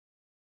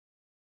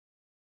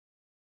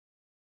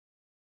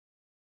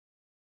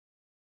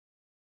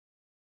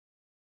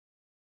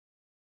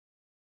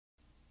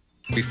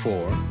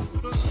Before,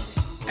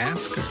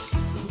 after.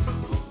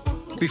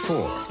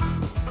 Before,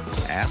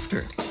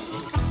 after.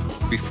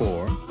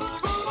 Before,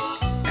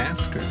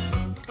 after.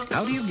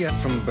 How do you get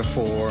from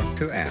before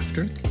to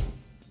after?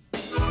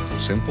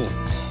 Simple.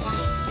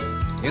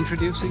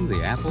 Introducing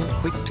the Apple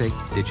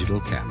QuickTake digital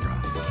camera.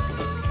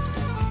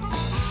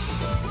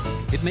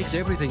 It makes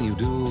everything you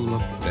do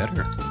look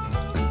better.